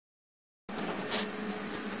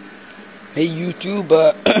Hey YouTube,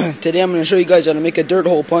 today I'm going to show you guys how to make a dirt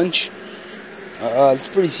hole punch. It's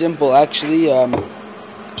pretty simple actually.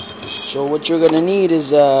 So what you're going to need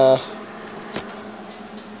is you're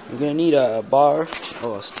going to need a bar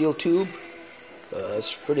or a steel tube.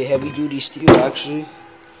 It's pretty heavy duty steel actually.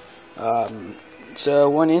 It's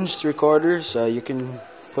 1 inch 3/4, so you can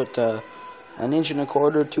put 1 inch and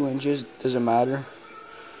 1/4, 2 inches, doesn't matter.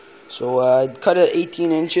 So I'd cut it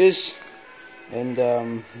 18 inches. And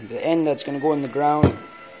the end that's going to go in the ground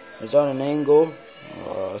is on an angle.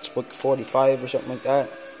 It's like 45 or something like that.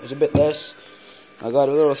 It's a bit less. I got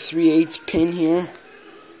a little 3/8 pin here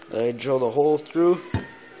that I drilled a hole through.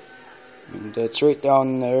 And it's right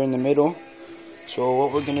down there in the middle. So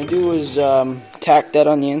what we're going to do is tack that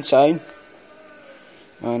on the inside.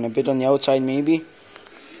 And a bit on the outside maybe.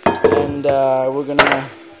 And we're going to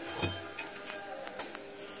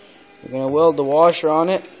weld the washer on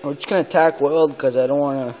it. We're just going to tack weld because I don't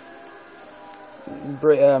want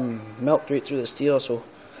to melt right through the steel. So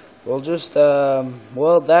we'll just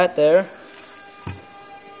weld that there,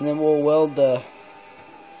 and then we'll weld the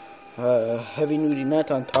heavy duty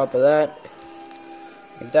nut on top of that,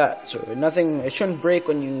 like that. So it shouldn't break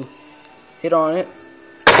when you hit on it.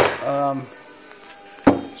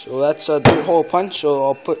 So that's a dirt hole punch. So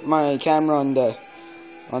I'll put my camera on the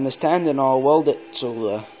stand and I'll weld it.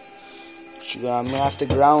 So I'm going to have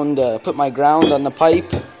to put my ground on the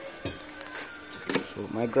pipe. So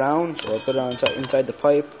my ground, so I'll put it on inside the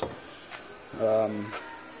pipe. I'm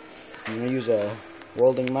going to use a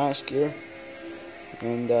welding mask here.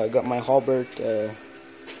 And I got my Halbert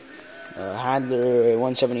Handler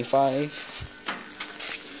 175.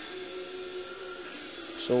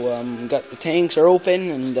 So got the tanks are open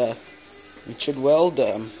and it should weld.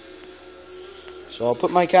 So I'll put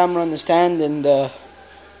my camera on the stand and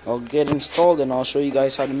I'll get installed and I'll show you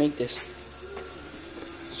guys how to make this.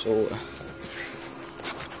 So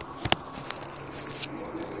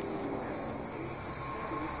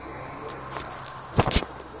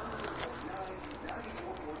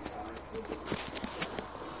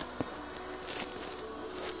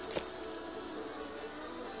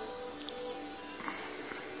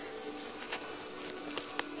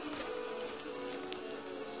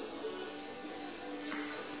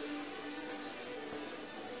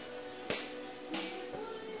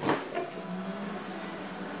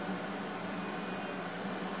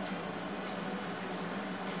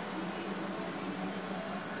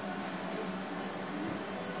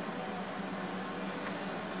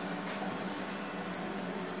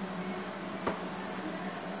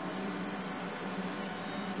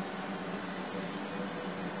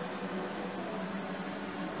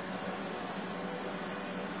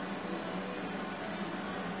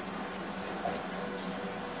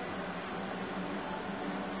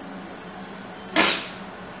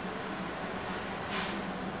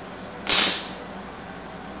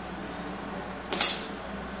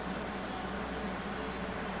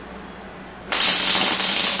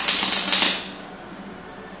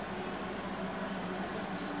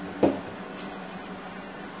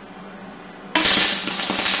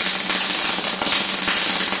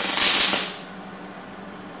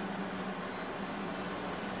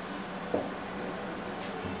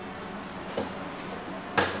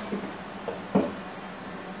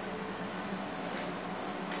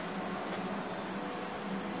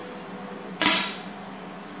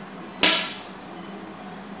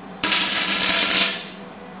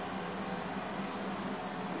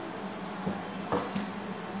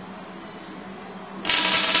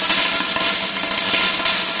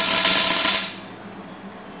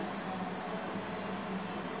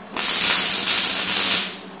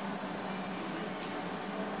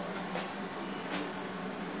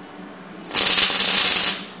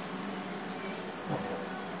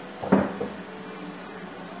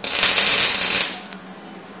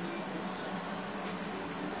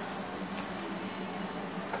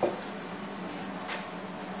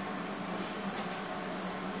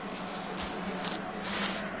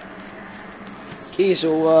okay,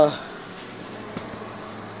 so I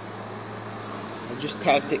just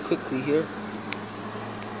tacked it quickly here.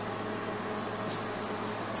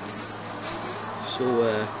 So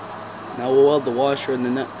now we'll weld the washer and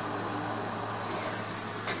the nut.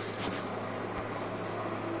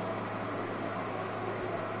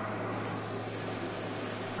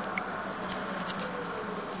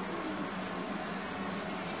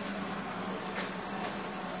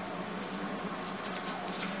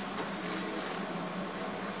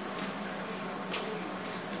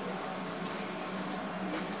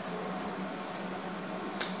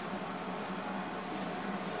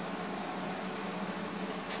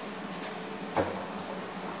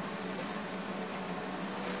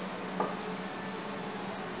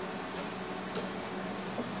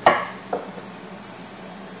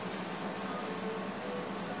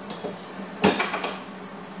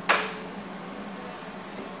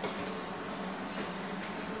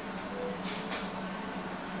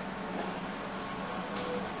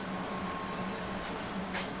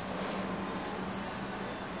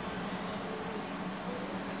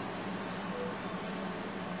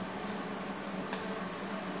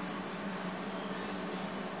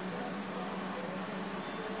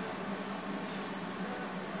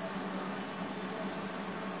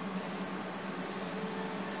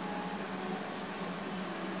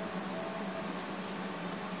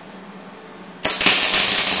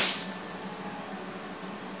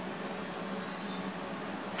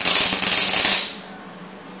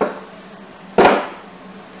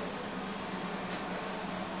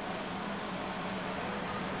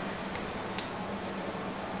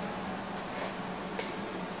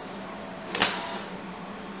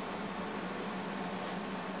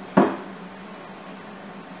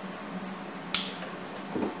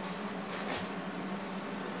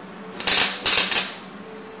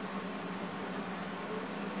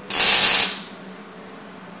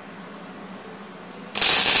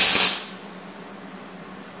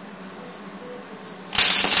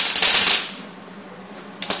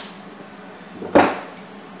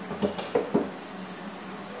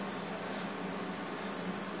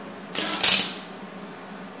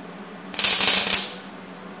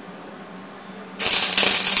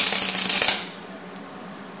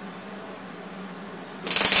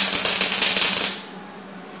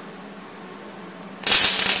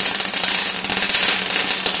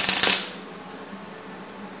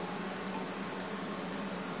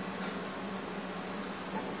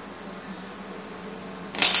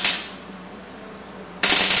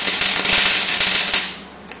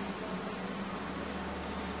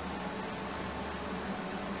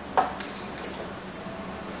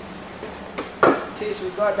 Okay, so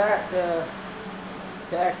we got that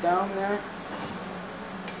tacked down there.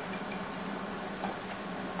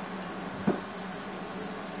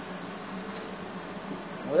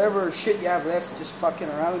 Whatever shit you have left just fucking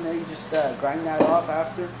around there, you just grind that off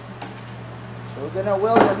after. So we're gonna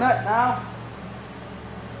weld the nut now.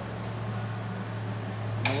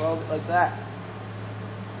 And weld it like that.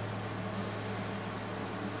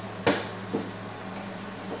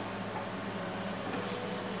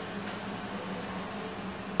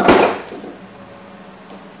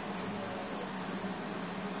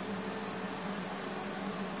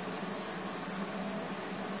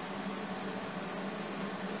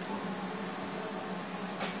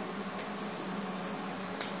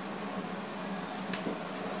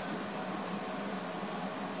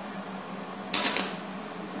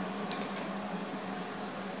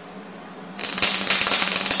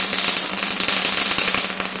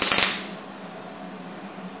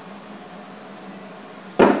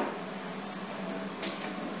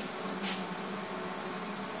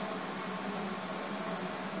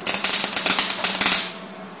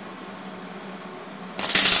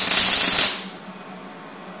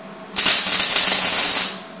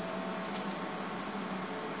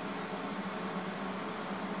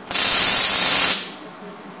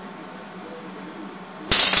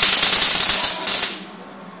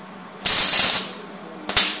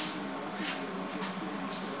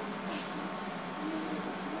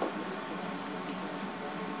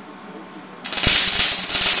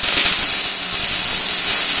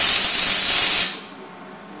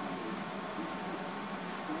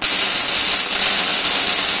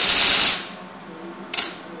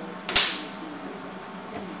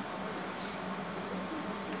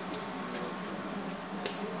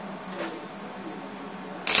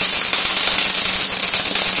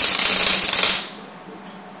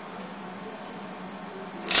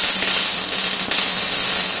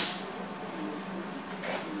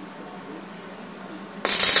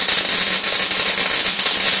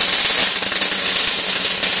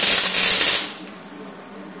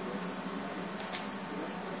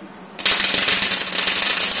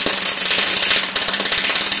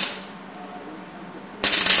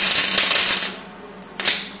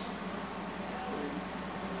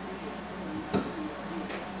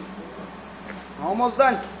 Almost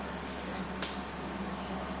done.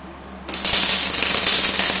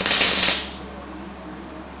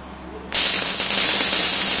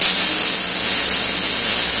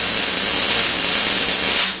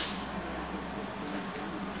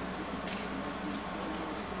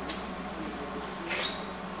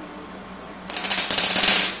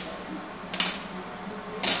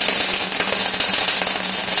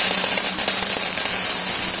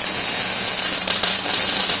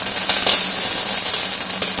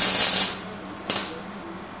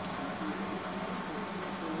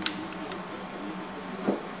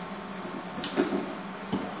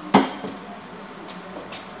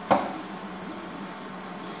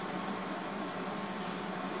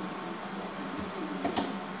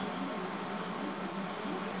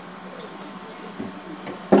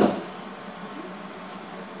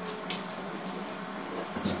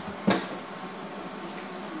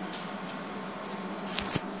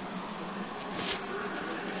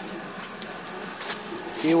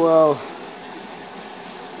 Okay, well,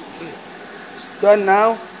 it's done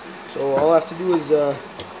now, so all I have to do is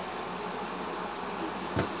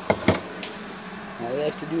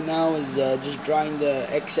just grind the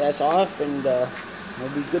excess off, and we'll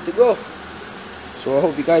be good to go. So I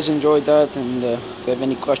hope you guys enjoyed that, and if you have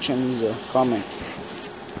any questions, comment.